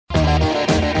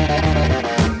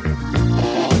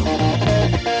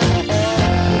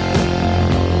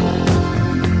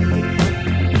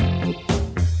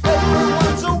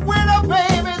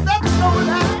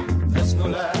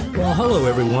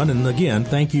everyone. And again,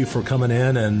 thank you for coming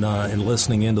in and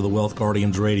listening into the Wealth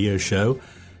Guardians radio show.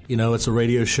 You know, it's a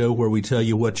radio show where we tell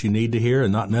you what you need to hear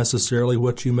and not necessarily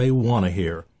what you may want to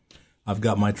hear. I've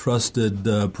got my trusted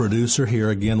producer here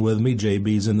again with me.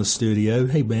 JB's in the studio.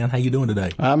 Hey, man, how you doing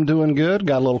today? I'm doing good.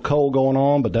 Got a little cold going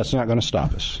on, but that's not going to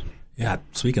stop us. Yeah,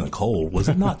 speaking of cold, was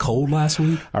it not cold last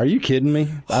week? Are you kidding me?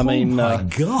 I mean, my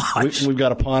gosh. We've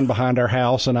got a pond behind our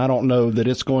house, and I don't know that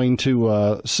it's going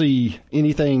to see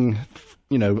anything,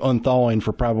 unthawing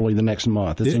for probably the next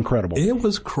month. It's incredible. It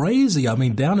was crazy. I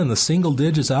mean, down in the single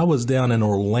digits. I was down in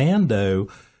Orlando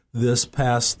this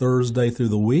past Thursday through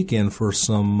the weekend for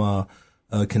some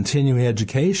continuing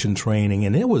education training,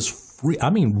 and it was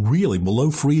really below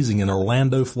freezing in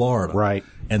Orlando, Florida. Right.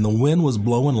 And the wind was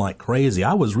blowing like crazy.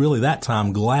 I was really that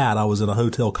time glad I was in a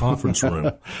hotel conference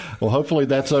room. Well, hopefully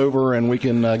that's over and we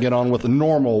can get on with the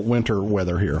normal winter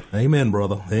weather here. Amen,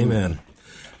 brother. Amen.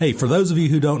 Hey, for those of you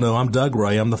who don't know, I'm Doug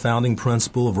Ray. I'm the founding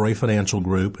principal of Ray Financial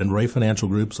Group, and Ray Financial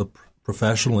Group's a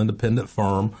professional independent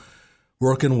firm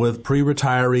working with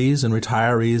pre-retirees and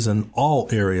retirees in all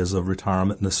areas of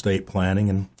retirement and estate planning,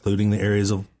 including the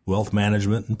areas of wealth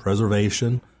management and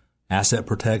preservation, asset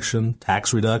protection,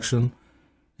 tax reduction,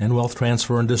 and wealth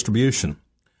transfer and distribution.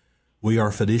 We are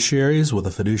fiduciaries with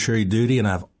a fiduciary duty, and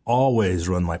I've always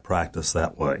run my practice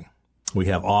that way. We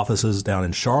have offices down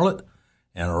in Charlotte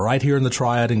and right here in the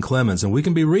Triad in Clemens, and we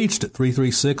can be reached at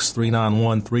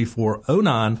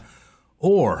 336-391-3409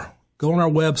 or go on our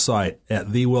website at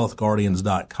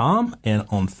thewealthguardians.com, and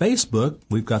on Facebook,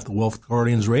 we've got the Wealth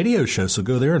Guardians radio show, so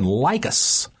go there and like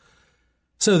us.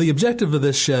 So the objective of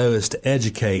this show is to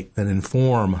educate and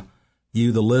inform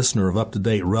you, the listener, of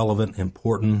up-to-date, relevant,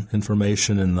 important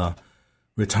information in the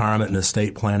retirement and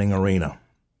estate planning arena.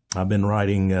 I've been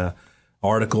writing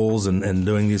articles and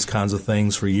doing these kinds of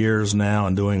things for years now,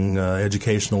 and doing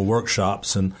educational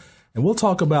workshops, and we'll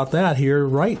talk about that here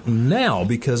right now,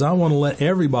 because I want to let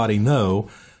everybody know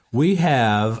we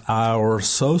have our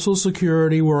Social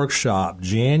Security workshop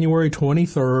January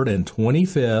 23rd and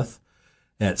 25th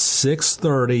at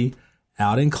 6:30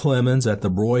 out in Clemens at the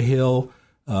Broyhill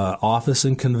Office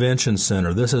and Convention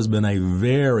Center. This has been a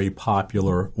very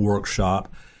popular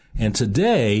workshop, and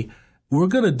today we're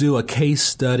going to do a case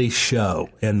study show.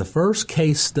 And the first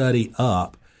case study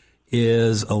up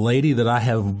is a lady that I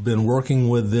have been working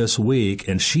with this week,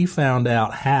 and she found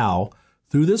out how,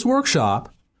 through this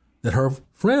workshop that her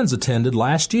friends attended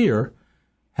last year,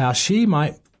 how she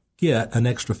might get an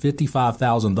extra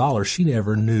 $55,000 she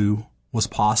never knew was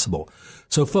possible.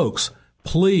 So, folks,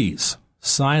 please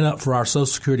sign up for our Social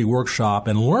Security workshop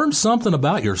and learn something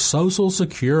about your Social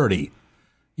Security.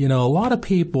 You know, a lot of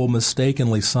people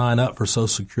mistakenly sign up for Social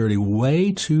Security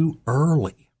way too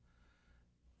early.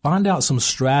 Find out some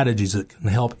strategies that can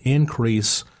help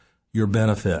increase your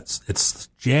benefits. It's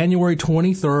January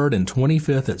 23rd and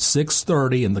 25th at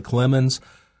 6:30 in the Clemens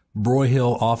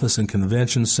Broyhill Office and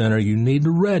Convention Center. You need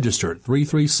to register at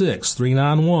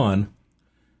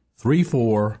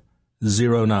 336-391-3409.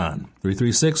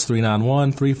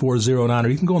 336-391-3409, or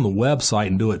you can go on the website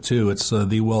and do it too. It's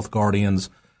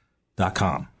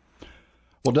thewealthguardians.com.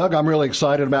 Well, Doug, I'm really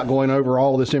excited about going over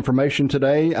all of this information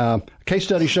today. Case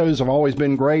study shows have always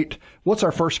been great. What's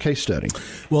our first case study?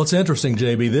 Well, it's interesting,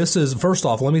 JB. This is, first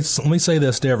off, let me say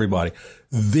this to everybody.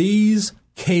 These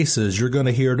cases you're going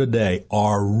to hear today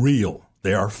are real.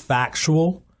 They are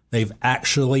factual. They've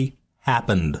actually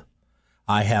happened.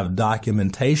 I have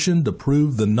documentation to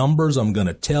prove the numbers I'm going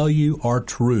to tell you are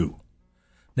true.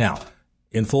 Now,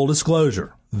 in full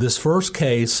disclosure, this first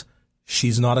case,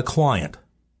 she's not a client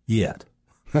yet.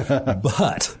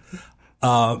 But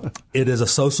it is a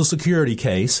Social Security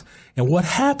case, and what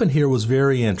happened here was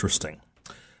very interesting.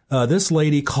 This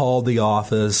lady called the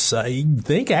office, I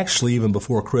think actually even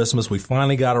before Christmas. We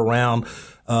finally got around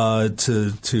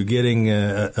to getting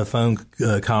a phone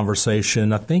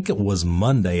conversation. I think it was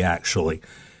Monday, actually.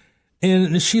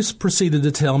 And she proceeded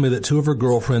to tell me that two of her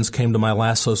girlfriends came to my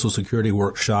last Social Security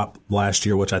workshop last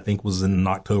year, which I think was in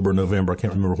October, November. I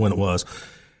can't remember when it was.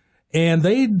 And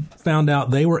they found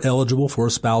out they were eligible for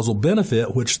a spousal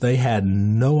benefit, which they had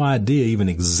no idea even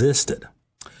existed.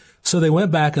 So they went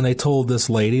back and they told this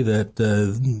lady that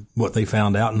what they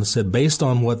found out, and said based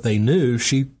on what they knew,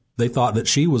 they thought that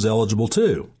she was eligible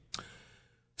too.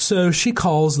 So she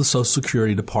calls the Social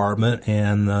Security Department,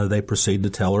 and they proceed to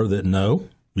tell her that no,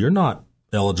 you're not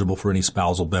eligible for any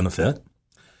spousal benefit.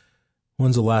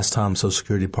 When's the last time Social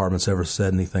Security Department's ever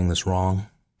said anything that's wrong?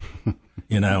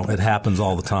 You know, it happens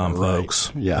all the time,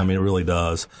 folks. Right. Yeah. I mean, it really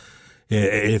does.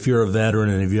 If you're a veteran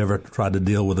and if you ever tried to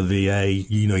deal with a VA,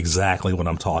 you know exactly what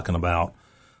I'm talking about.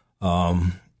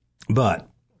 But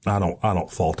I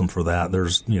don't fault them for that.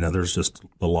 There's just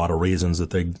a lot of reasons that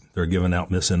they're giving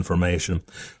out misinformation.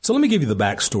 So let me give you the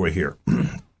backstory here.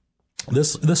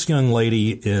 This young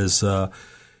lady is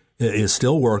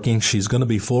still working. She's going to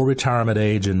be full retirement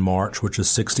age in March, which is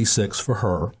 66 for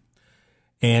her.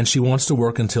 And she wants to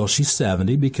work until she's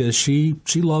 70 because she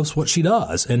loves what she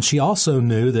does. And she also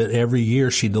knew that every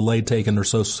year she delayed taking her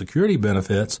Social Security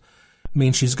benefits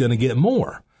means she's going to get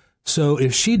more. So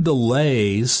if she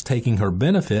delays taking her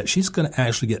benefit, she's going to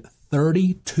actually get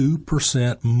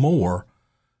 32% more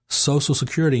Social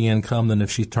Security income than if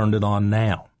she turned it on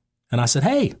now. And I said,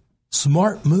 hey,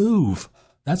 smart move.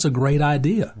 That's a great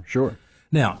idea. Sure.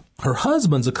 Now, her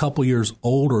husband's a couple years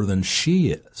older than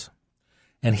she is.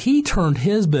 And he turned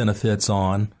his benefits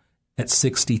on at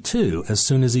 62 as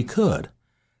soon as he could.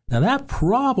 Now, that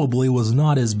probably was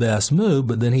not his best move,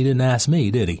 but then he didn't ask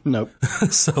me, did he? Nope.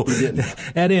 So,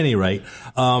 at any rate,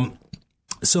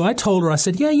 so I told her, I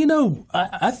said, yeah,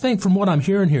 I think from what I'm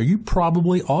hearing here, you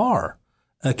probably are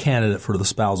a candidate for the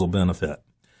spousal benefit.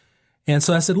 And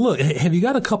so I said, look, have you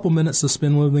got a couple minutes to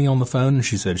spend with me on the phone? And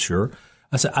she said, sure.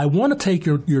 I said, I want to take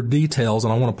your details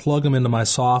and I want to plug them into my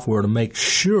software to make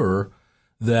sure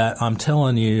that I'm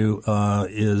telling you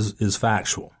is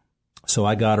factual. So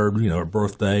I got her, her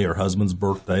birthday, her husband's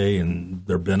birthday, and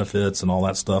their benefits and all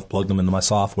that stuff, plugged them into my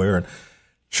software. And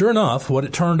sure enough, what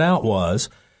it turned out was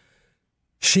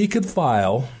she could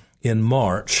file in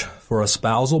March for a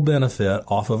spousal benefit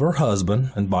off of her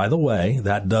husband. And by the way,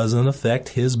 that doesn't affect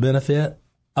his benefit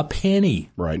a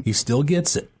penny. Right. He still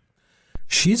gets it.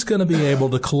 She's going to be able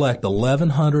to collect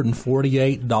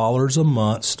 $1,148 a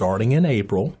month starting in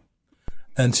April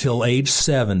until age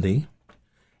 70.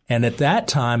 And at that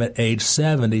time, at age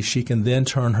 70, she can then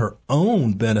turn her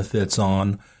own benefits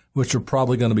on, which are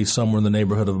probably going to be somewhere in the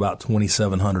neighborhood of about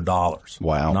 $2,700.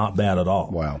 Wow. Not bad at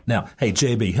all. Wow. Now, hey,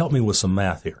 JB, help me with some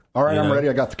math here. All right, I'm ready.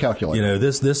 I got the calculator.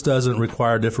 This doesn't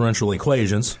require differential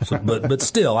equations, but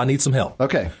still, I need some help.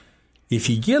 Okay. If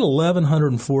you get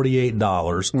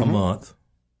 $1,148 a month,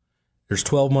 there's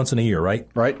 12 months in a year, right?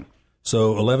 Right.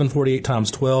 So 1,148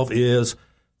 times 12 is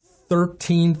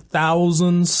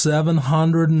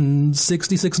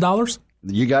 $13,766.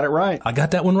 You got it right. I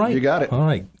got that one right? You got it. All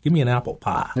right. Give me an apple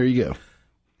pie. There you go.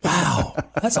 Wow.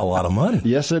 That's a lot of money.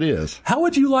 Yes, it is. How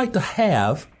would you like to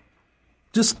have,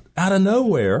 just out of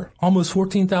nowhere, almost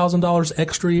 $14,000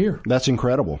 extra a year? That's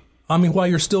incredible. I mean, while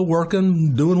you're still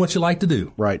working, doing what you like to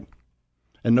do. Right.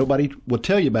 And nobody will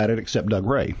tell you about it except Doug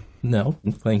Ray. No,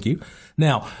 thank you.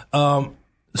 Now,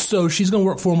 so she's going to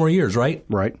work 4 more years, right?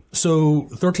 Right. So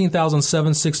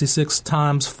 13,766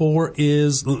 times 4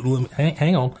 is,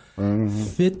 hang on,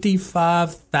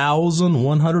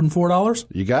 $55,104?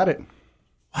 You got it.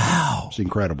 Wow. It's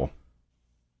incredible.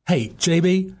 Hey,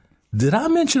 JB, did I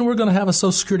mention we're going to have a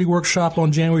Social Security workshop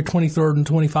on January 23rd and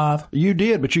 25? You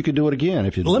did, but you could do it again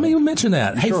if you Let me mention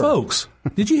that. Hey, Sure. folks,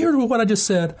 did you hear what I just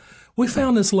said? We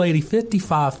found this lady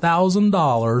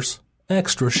 $55,000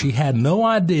 extra she had no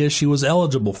idea she was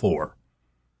eligible for.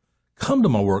 Come to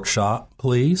my workshop,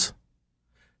 please.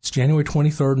 It's January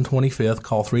 23rd and 25th.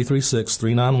 Call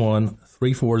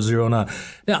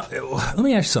 336-391-3409. Now, let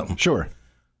me ask you something. Sure.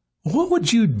 What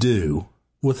would you do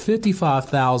with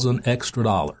 $55,000 extra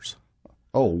dollars?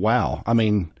 Oh, wow. I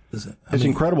mean, it's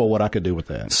incredible what I could do with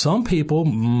that. Some people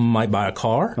might buy a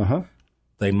car. Uh-huh.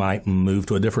 They might move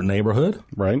to a different neighborhood.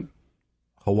 Right.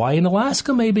 Hawaii and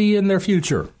Alaska may be in their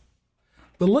future.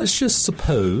 But let's just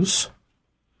suppose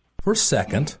for a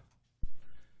second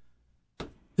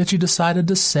that you decided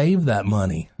to save that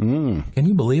money. Can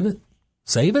you believe it?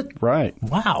 Save it? Right.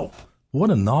 Wow.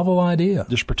 What a novel idea.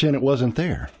 Just pretend it wasn't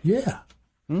there. Yeah.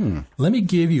 Let me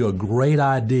give you a great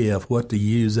idea of what to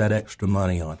use that extra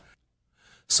money on.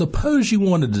 Suppose you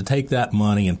wanted to take that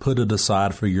money and put it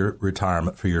aside for your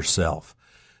retirement for yourself.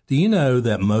 Do you know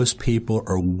that most people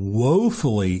are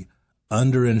woefully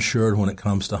underinsured when it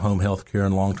comes to home health care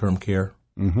and long-term care?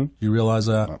 Mm-hmm. Do you realize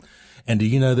that? And do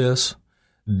you know this?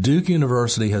 Duke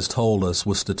University has told us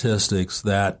with statistics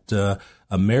that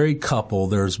a married couple,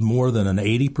 there's more than an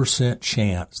 80%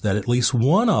 chance that at least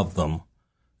one of them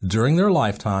during their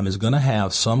lifetime is going to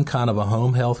have some kind of a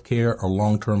home health care or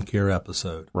long-term care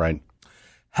episode. Right.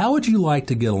 How would you like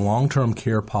to get a long-term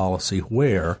care policy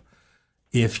where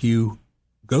if you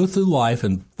go through life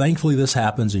and thankfully this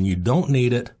happens and you don't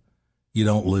need it, you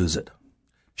don't lose it?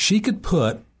 She could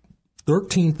put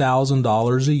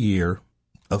 $13,000 a year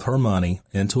of her money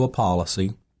into a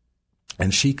policy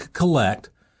and she could collect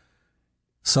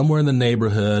somewhere in the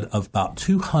neighborhood of about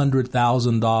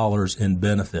 $200,000 in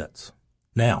benefits.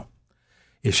 Now,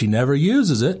 if she never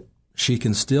uses it, she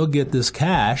can still get this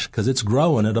cash because it's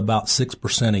growing at about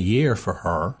 6% a year for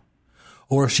her.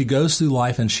 Or if she goes through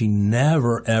life and she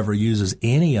never, ever uses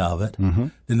any of it,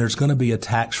 then there's going to be a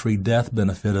tax-free death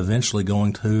benefit eventually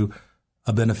going to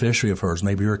a beneficiary of hers,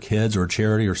 maybe her kids or a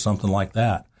charity or something like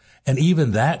that. And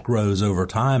even that grows over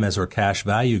time as her cash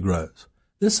value grows.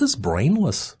 This is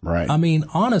brainless. Right. I mean,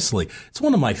 honestly, it's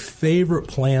one of my favorite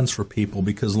plans for people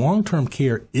because long-term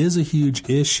care is a huge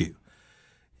issue.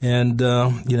 And,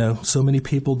 so many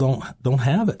people don't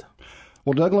have it.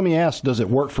 Well, Doug, let me ask, does it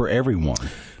work for everyone?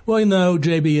 Well, no,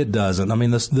 JB, it doesn't. I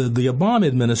mean, the Obama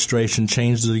administration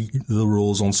changed the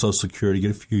rules on Social Security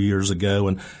a few years ago,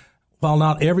 and while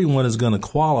not everyone is going to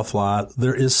qualify,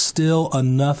 there is still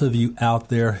enough of you out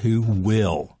there who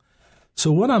will.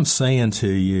 So what I'm saying to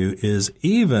you is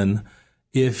even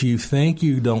if you think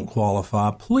you don't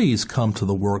qualify, please come to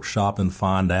the workshop and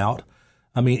find out.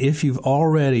 I mean, if you've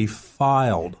already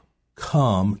filed,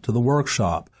 come to the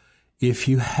workshop. If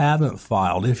you haven't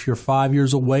filed, if you're 5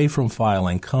 years away from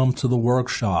filing, come to the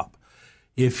workshop.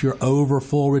 If you're over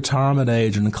full retirement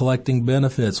age and collecting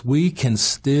benefits, we can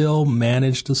still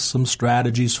manage some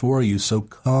strategies for you. So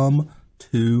come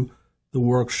to the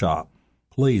workshop.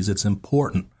 Please, it's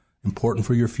important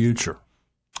for your future.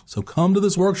 So come to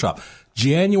this workshop,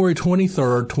 January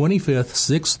 23rd, 25th,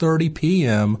 6:30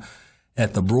 p.m.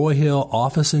 at the Broyhill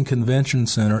Office and Convention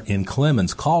Center in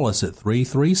Clemens. Call us at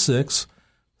 336-391-3409,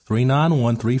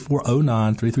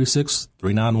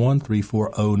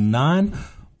 336-391-3409,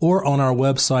 or on our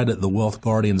website at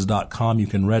thewealthguardians.com. You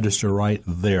can register right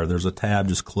there. There's a tab.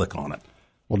 Just click on it.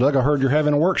 Well, Doug, I heard you're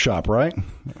having a workshop, right?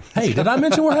 Hey, did I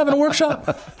mention we're having a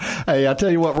workshop? Hey, I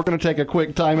tell you what, we're going to take a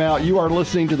quick time out. You are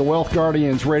listening to the Wealth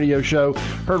Guardians radio show,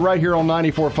 heard right here on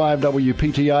 94.5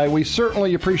 WPTI. We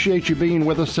certainly appreciate you being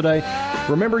with us today.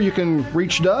 Remember, you can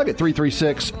reach Doug at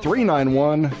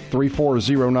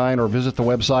 336-391-3409 or visit the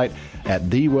website at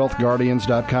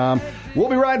thewealthguardians.com. We'll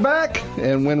be right back,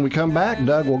 and when we come back,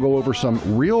 Doug will go over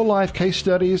some real-life case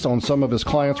studies on some of his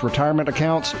clients' retirement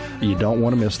accounts. You don't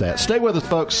want to miss that. Stay with us,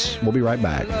 folks. We'll be right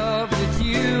back. With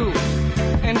you,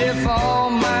 and if all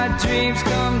my dreams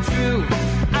come true,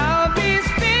 I'll be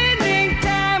spending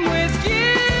time with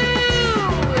you.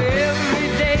 Every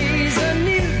day's a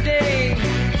new day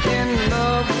in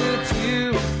love with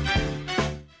you.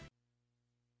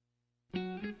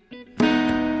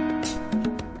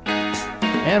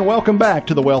 And welcome back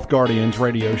to the Wealth Guardians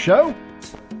radio show.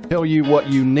 Tell you what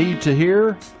you need to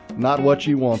hear, not what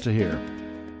you want to hear.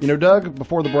 You know, Doug,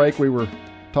 before the break, we were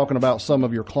talking about some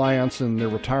of your clients and their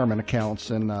retirement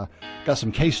accounts, and got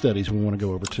some case studies we want to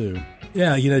go over too.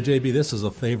 Yeah, JB, this is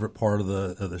a favorite part of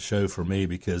the show for me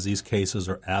because these cases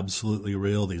are absolutely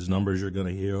real. These numbers you're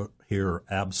going to hear are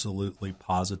absolutely,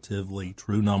 positively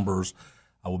true numbers.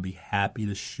 I will be happy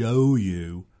to show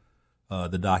you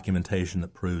the documentation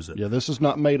that proves it. Yeah, this is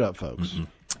not made up, folks.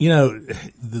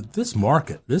 This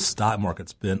stock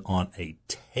market's been on a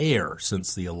tear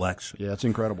since the election. Yeah, it's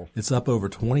incredible. It's up over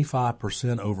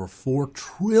 25%, over $4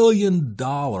 trillion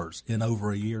in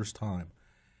over a year's time.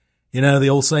 The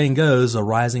old saying goes, a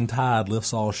rising tide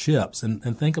lifts all ships.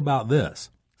 And think about this.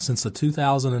 Since the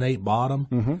 2008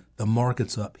 bottom, the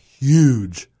market's up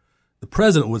huge. The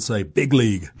president would say big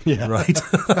league, right?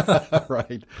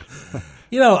 Right.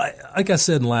 Like I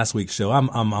said in last week's show, I'm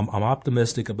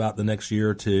optimistic about the next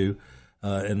year or two,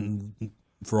 and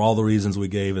for all the reasons we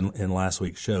gave in last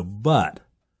week's show. But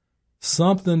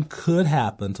something could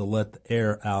happen to let the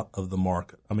air out of the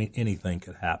market. I mean, anything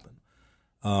could happen.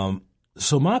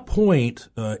 So my point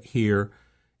here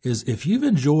is if you've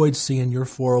enjoyed seeing your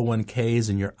 401ks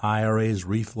and your IRAs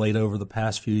reflate over the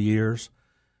past few years,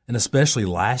 and especially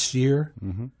last year,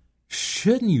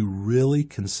 shouldn't you really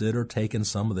consider taking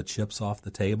some of the chips off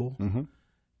the table?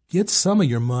 Get some of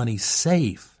your money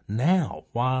safe now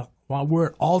while we're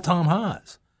at all-time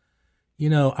highs.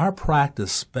 Our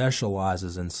practice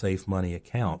specializes in safe money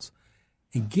accounts.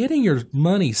 And getting your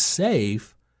money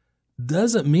safe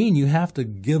doesn't mean you have to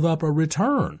give up a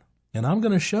return. And I'm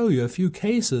going to show you a few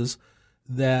cases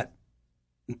that,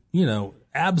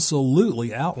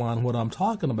 absolutely outline what I'm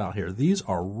talking about here. These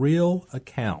are real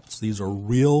accounts. These are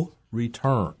real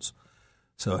returns.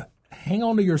 So hang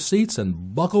on to your seats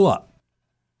and buckle up.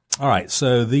 All right,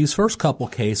 so these first couple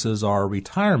cases are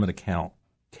retirement account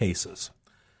cases.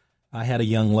 I had a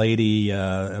young lady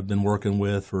I've been working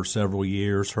with for several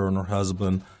years, her and her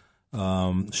husband.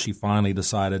 She finally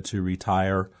decided to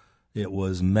retire. It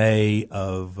was May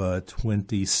of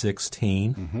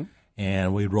 2016,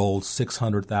 and we rolled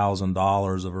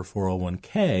 $600,000 of her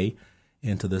 401k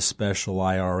into this special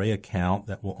IRA account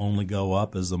that will only go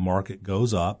up as the market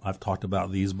goes up. I've talked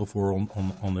about these before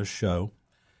on this show.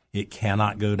 It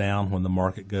cannot go down when the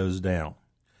market goes down.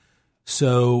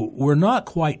 So we're not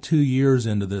quite 2 years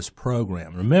into this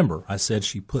program. Remember, I said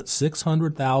she put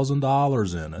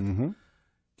 $600,000 in it. Mm-hmm.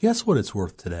 Guess what it's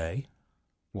worth today?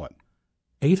 What?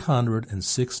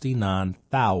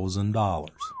 $869,000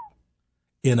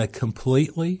 in a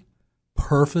completely,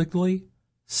 perfectly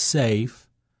safe,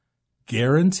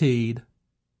 guaranteed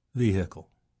vehicle.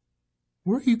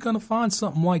 Where are you going to find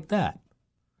something like that?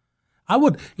 I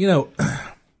would, it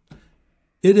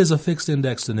is a fixed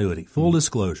indexed annuity. Full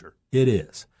disclosure, it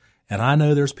is. And I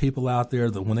know there's people out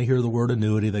there that when they hear the word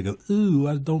annuity, they go, ooh,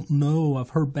 I don't know.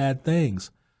 I've heard bad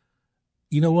things.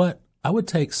 You know what? I would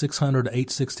take 600 to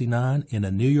 869 in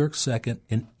a New York second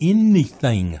in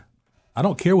anything. I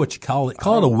don't care what you call it.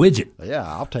 Call it a widget. Yeah,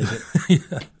 I'll take it.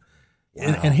 Yeah.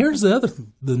 Wow. And here's the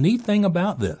neat thing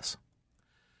about this.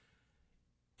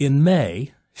 In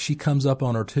May, she comes up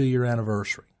on her 2-year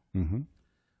anniversary. Mm-hmm.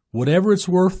 Whatever it's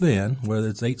worth then, whether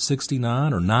it's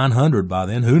 869 or 900 by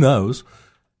then, who knows,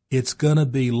 it's going to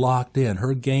be locked in.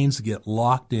 Her gains get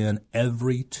locked in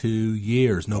every 2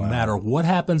 years. No matter what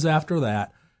happens after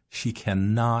that, she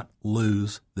cannot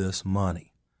lose this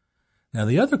money. Now,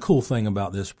 the other cool thing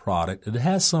about this product, it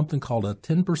has something called a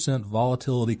 10%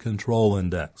 volatility control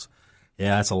index.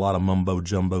 Yeah, that's a lot of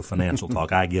mumbo-jumbo financial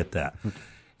talk. I get that.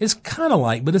 It's kind of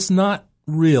like, but it's not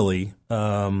really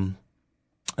a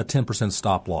 10%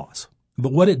 stop loss.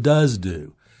 But what it does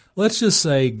do, let's just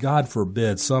say, God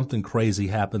forbid, something crazy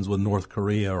happens with North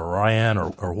Korea or Iran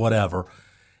or whatever,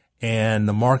 and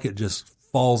the market just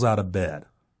falls out of bed.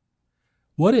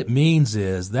 What it means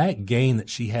is that gain that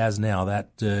she has now, that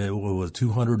was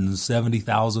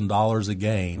 $270,000 a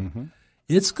gain,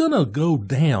 it's going to go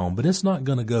down, but it's not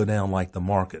going to go down like the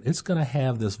market. It's going to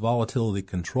have this volatility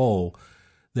control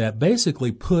that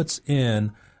basically puts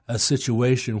in a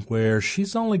situation where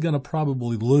she's only going to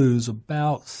probably lose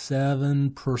about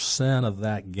 7% of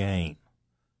that gain.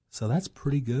 So that's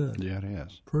pretty good. Yeah, it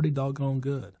is. Pretty doggone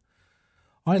good.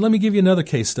 All right, let me give you another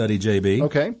case study, JB.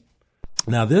 Okay.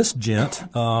 Now, this gent,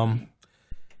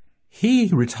 he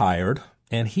retired,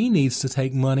 and he needs to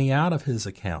take money out of his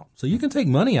account. So you can take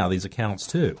money out of these accounts,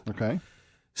 too. Okay.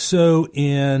 So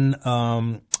in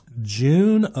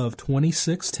June of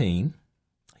 2016,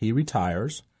 he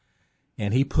retires,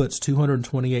 and he puts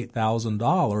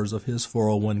 $228,000 of his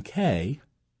 401k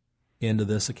into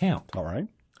this account. All right.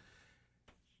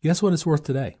 Guess what it's worth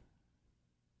today?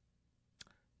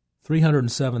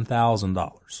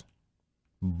 $307,000.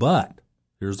 But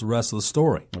here's the rest of the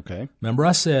story. Okay. Remember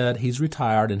I said he's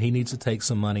retired and he needs to take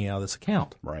some money out of this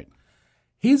account. Right.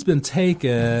 He's been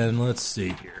taking, let's see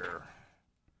here,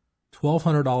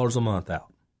 $1,200 a month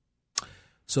out.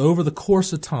 So over the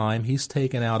course of time, he's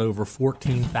taken out over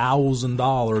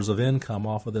 $14,000 of income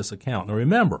off of this account. Now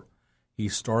remember, he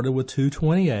started with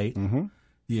 $228. Mm-hmm.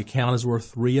 The account is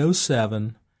worth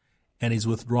 $307, and he's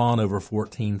withdrawn over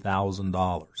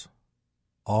 $14,000.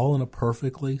 All in a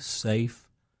perfectly safe,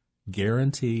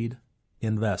 guaranteed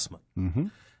investment. Mm-hmm.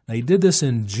 Now, he did this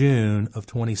in June of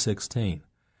 2016.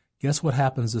 Guess what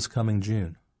happens this coming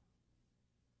June?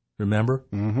 Remember?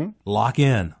 Mm-hmm. Lock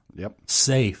in. Yep.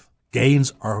 Safe.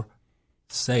 Gains are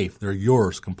safe. They're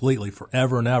yours completely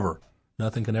forever and ever.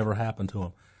 Nothing can ever happen to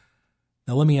them.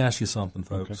 Now, let me ask you something,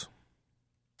 folks.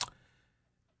 Okay.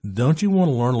 Don't you want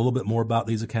to learn a little bit more about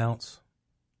these accounts?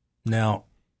 Now,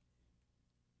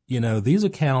 these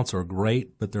accounts are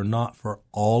great, but they're not for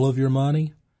all of your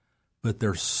money, but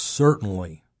they're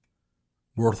certainly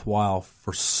worthwhile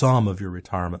for some of your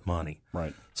retirement money.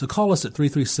 Right. So call us at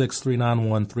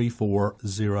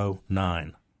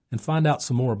 336-391-3409 and find out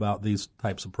some more about these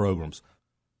types of programs.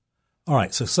 All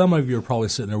right, so some of you are probably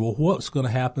sitting there, well, what's going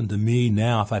to happen to me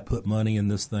now if I put money in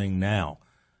this thing now?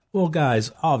 Well,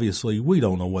 guys, obviously, we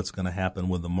don't know what's going to happen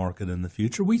with the market in the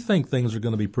future. We think things are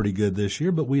going to be pretty good this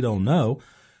year, but we don't know.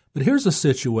 But here's a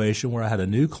situation where I had a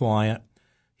new client.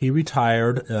 He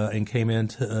retired and came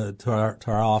into to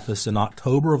our office in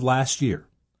October of last year.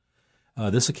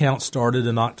 This account started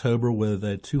in October with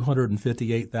a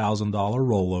 $258,000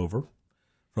 rollover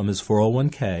from his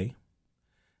 401k.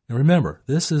 And remember,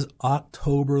 this is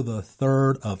October the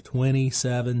 3rd of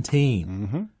 2017.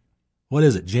 Mm-hmm. What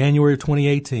is it? January of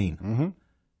 2018. Mm-hmm.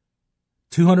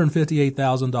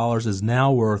 $258,000 is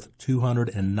now worth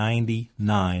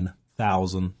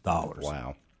 $299,000.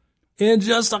 Wow. In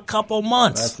just a couple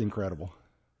months. That's incredible.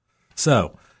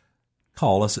 So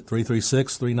call us at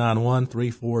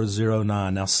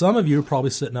 336-391-3409. Now, some of you are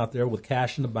probably sitting out there with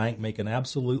cash in the bank making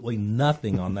absolutely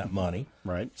nothing on that money.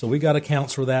 Right. So we got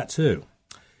accounts for that too.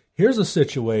 Here's a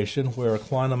situation where a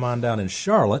client of mine down in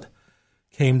Charlotte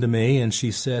came to me and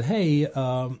she said, hey,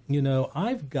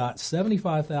 I've got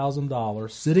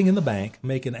 $75,000 sitting in the bank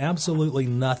making absolutely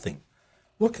nothing.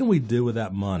 What can we do with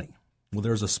that money? Well,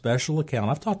 there's a special account.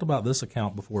 I've talked about this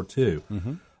account before, too.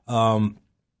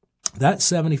 That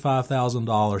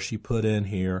 $75,000 she put in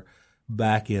here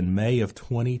back in May of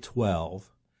 2012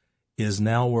 is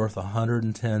now worth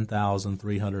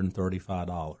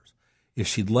 $110,335. If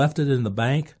she'd left it in the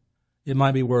bank, it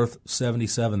might be worth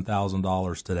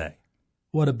 $77,000 today.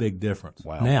 What a big difference.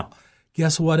 Wow. Now,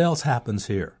 guess what else happens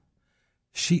here?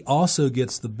 She also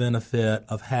gets the benefit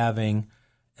of having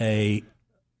a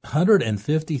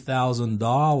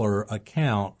 $150,000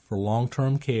 account for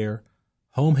long-term care,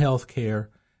 home health care,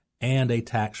 and a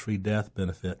tax-free death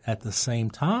benefit. At the same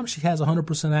time, she has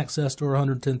 100% access to her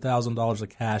 $110,000 of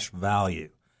cash value.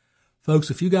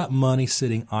 Folks, if you got money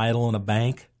sitting idle in a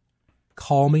bank,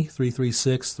 call me,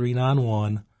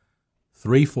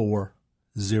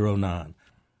 336-391-3409.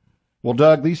 Well,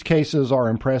 Doug, these cases are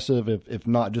impressive, if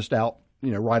not just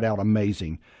right out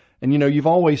amazing. And, you've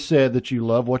always said that you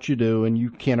love what you do and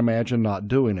you can't imagine not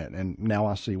doing it. And now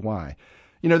I see why.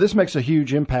 This makes a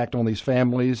huge impact on these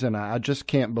families, and I just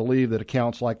can't believe that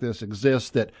accounts like this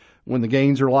exist, that when the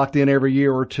gains are locked in every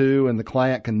year or two and the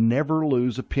client can never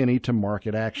lose a penny to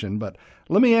market action. But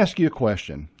let me ask you a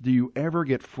question. Do you ever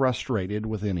get frustrated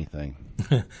with anything?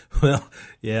 Well,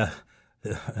 yeah,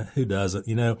 who doesn't?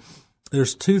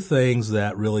 There's two things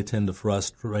that really tend to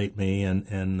frustrate me,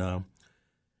 and I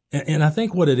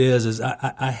think what it is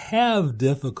I have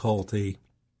difficulty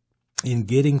in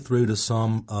getting through to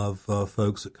some of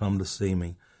folks that come to see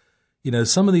me.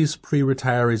 Some of these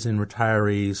pre-retirees and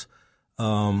retirees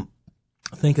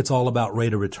think it's all about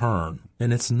rate of return,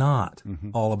 and it's not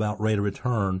all about rate of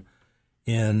return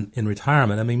in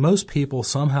retirement. I mean, most people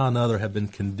somehow or another have been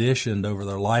conditioned over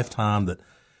their lifetime that,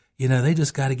 they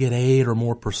just got to get 8 or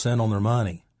more % on their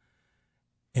money.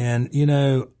 And,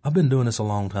 I've been doing this a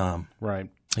long time. Right.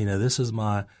 This is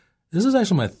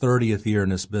actually my 30th year in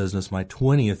this business, my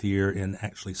 20th year in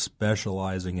actually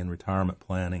specializing in retirement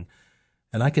planning.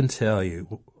 And I can tell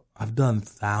you, I've done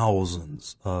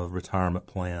thousands of retirement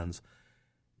plans.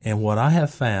 And what I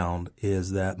have found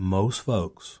is that most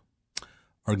folks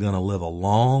are going to live a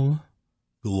long,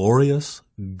 glorious,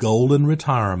 golden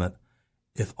retirement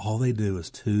if all they do is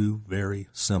two very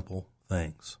simple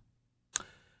things.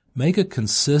 Make a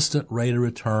consistent rate of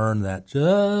return that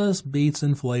just beats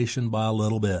inflation by a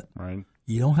little bit. Right.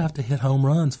 You don't have to hit home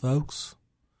runs, folks.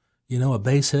 A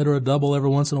base hit or a double every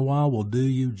once in a while will do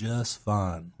you just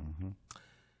fine.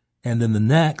 And then the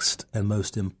next and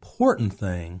most important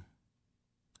thing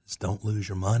is don't lose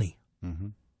your money.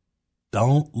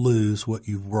 Don't lose what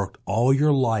you've worked all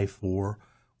your life for,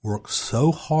 worked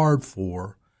so hard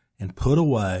for, and put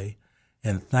away.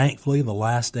 And thankfully, the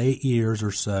last 8 years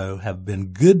or so have been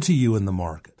good to you in the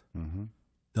market.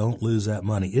 Don't lose that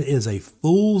money. It is a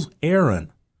fool's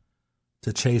errand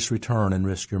to chase return and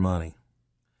risk your money.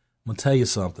 I'm going to tell you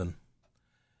something.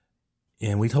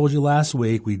 And we told you last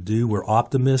week, we're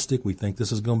optimistic. We think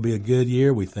this is going to be a good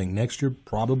year. We think next year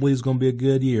probably is going to be a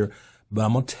good year. But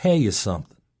I'm going to tell you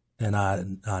something. And I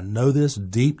know this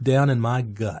deep down in my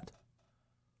gut.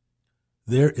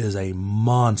 There is a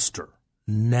monster,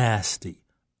 nasty,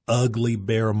 ugly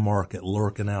bear market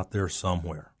lurking out there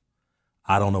somewhere.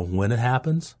 I don't know when it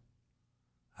happens.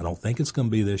 I don't think it's going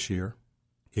to be this year.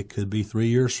 It could be 3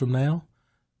 years from now.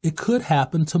 It could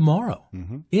happen tomorrow.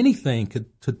 Anything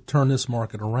could turn this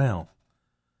market around.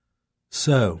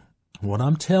 So what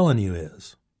I'm telling you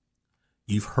is,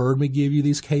 you've heard me give you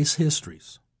these case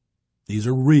histories. These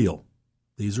are real.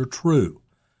 These are true.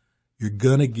 You're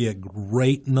going to get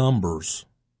great numbers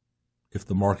if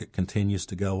the market continues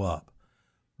to go up.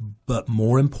 But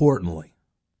more importantly,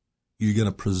 you're going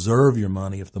to preserve your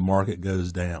money if the market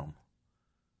goes down.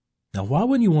 Now, why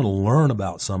wouldn't you want to learn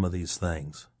about some of these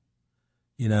things?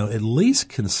 At least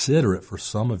consider it for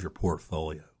some of your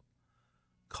portfolio.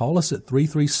 Call us at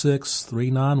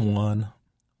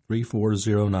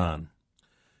 336-391-3409.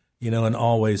 And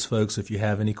always, folks, if you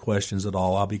have any questions at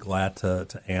all, I'll be glad to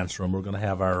answer them. We're going to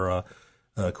have our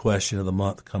question of the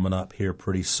month coming up here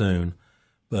pretty soon.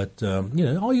 But,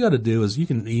 all you got to do is you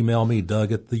can email me,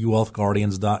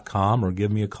 Doug@thewealthguardians.com, or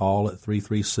give me a call at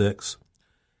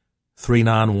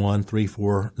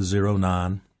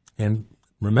 336-391-3409. And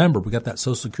remember, we got that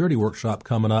Social Security workshop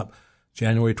coming up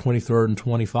January 23rd and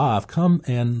 25. Come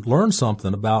and learn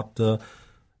something about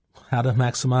how to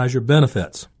maximize your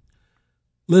benefits.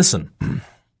 Listen,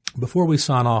 before we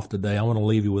sign off today, I want to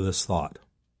leave you with this thought.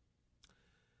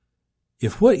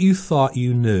 If what you thought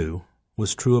you knew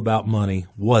was true about money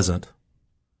wasn't,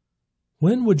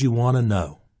 when would you want to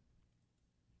know?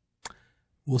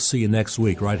 We'll see you next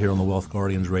week right here on the Wealth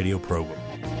Guardians radio program.